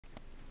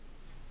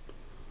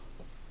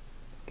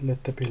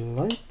Let there be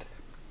light.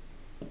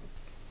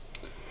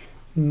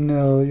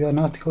 No, you're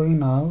not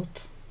going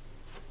out.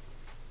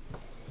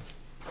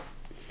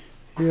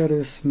 Here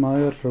is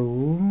my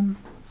room.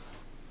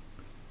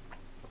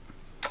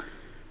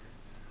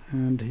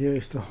 And here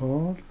is the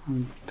hall.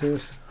 And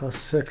there's a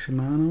sexy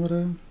man over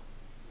there.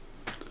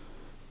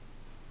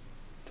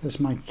 There's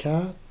my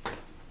cat.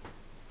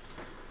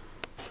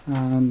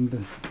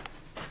 And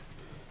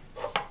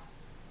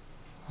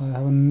I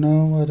have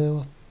no idea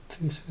what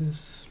this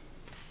is.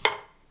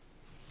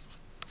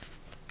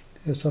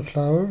 Here's a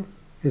flower.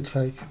 It's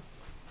fake.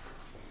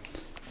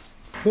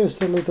 Here's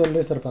the little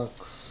litter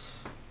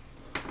box.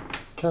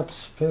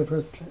 Cat's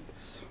favorite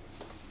place.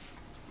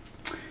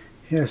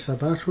 Here's a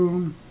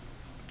bathroom.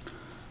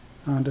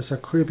 And there's a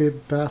creepy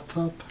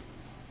bathtub.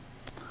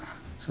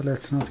 So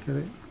let's not get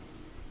in.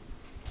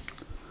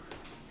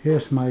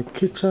 Here's my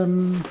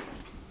kitchen.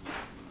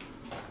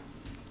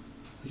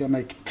 You can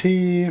make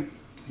tea. You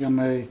can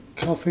make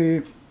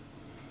coffee.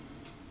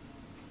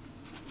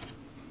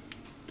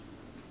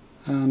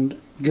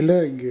 And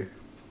glögg.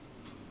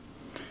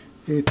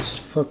 It's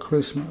for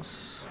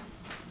Christmas.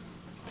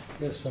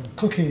 There's some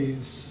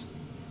cookies.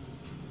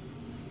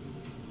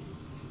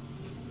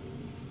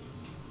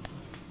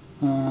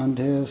 And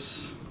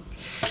here's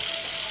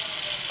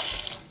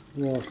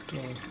water.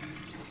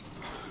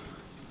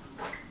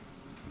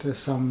 There's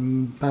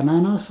some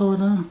bananas over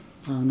there.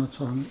 I'm not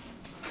so hungry.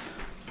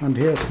 And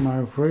here's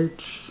my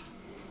fridge.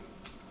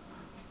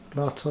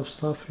 Lots of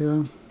stuff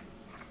here.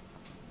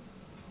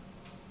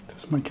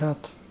 There's my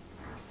cat.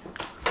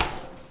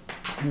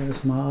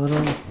 Here's my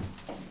other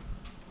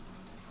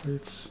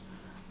fridge.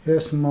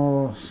 Here's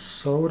more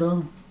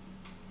soda.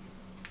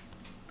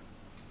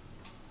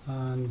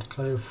 And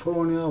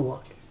California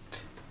white.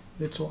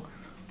 It's wine.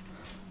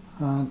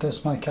 And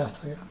there's my cat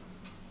again.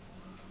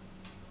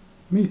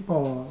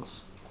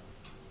 Meatballs.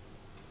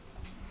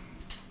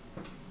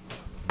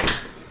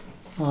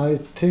 I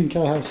think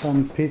I have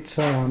some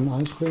pizza and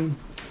ice cream.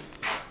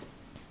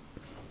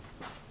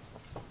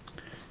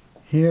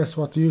 Here's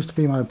what used to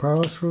be my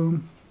brother's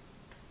room.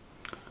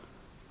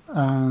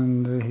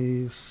 And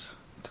his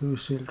 2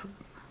 children.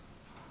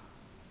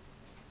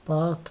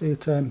 But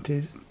it's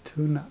empty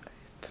tonight.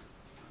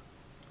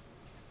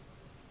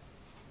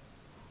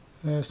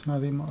 There's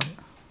nothing more.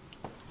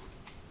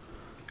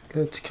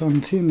 Let's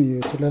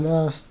continue to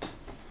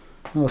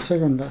the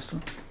second last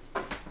room.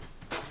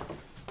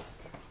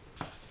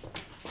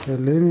 The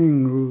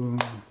living room.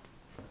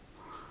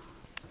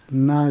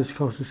 Nice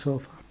cozy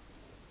sofa.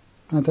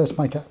 And that's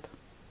my cat.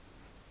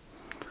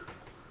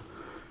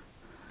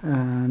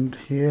 And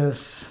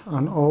here's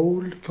an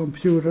old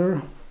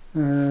computer,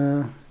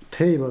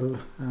 table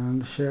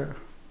and chair.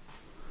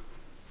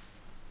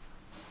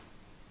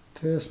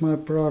 There's my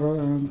brother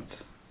and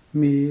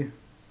me,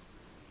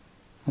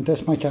 and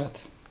there's my cat.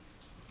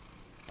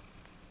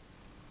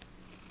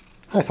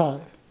 High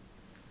five.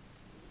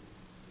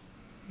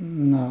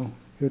 No,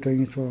 you're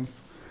doing it wrong.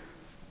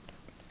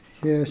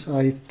 Yes,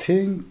 I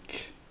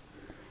think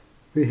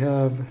we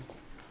have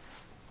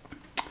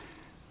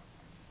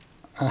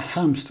a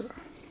hamster,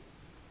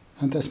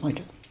 and that's my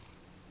cat.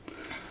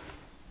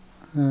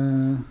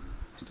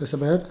 There's a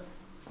bed.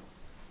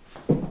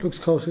 Looks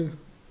cozy.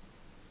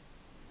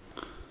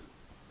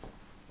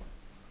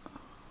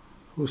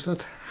 Who's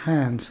that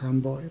handsome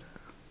boy?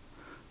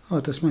 Oh,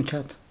 that's my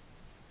cat.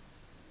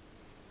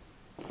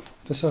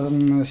 There's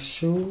some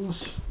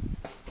shoes.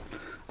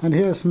 And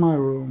here's my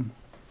room.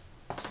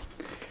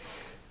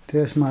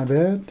 There's my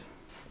bed.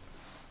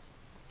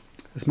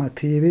 There's my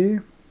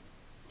TV.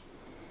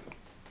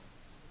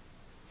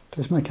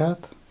 There's my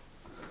cat.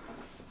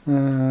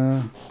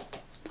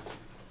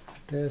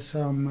 There's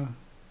some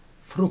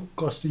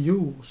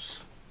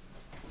frukostjuice.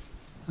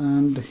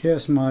 And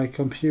here's my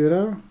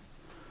computer.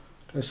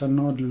 There's a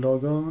Nod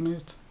logo on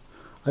it.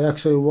 I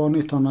actually won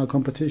it on a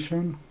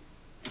competition.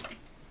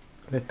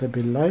 Let there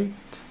be light.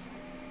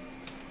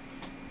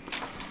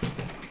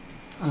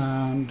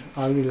 And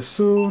I will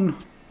soon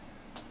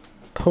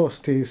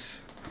post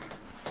this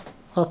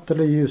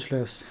utterly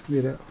useless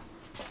video.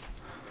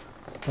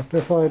 But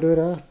before I do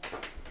that,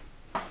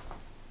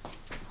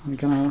 I'm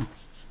gonna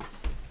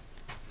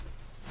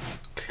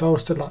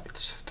close the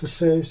lights to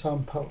save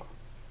some power.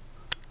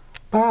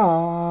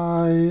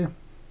 Bye!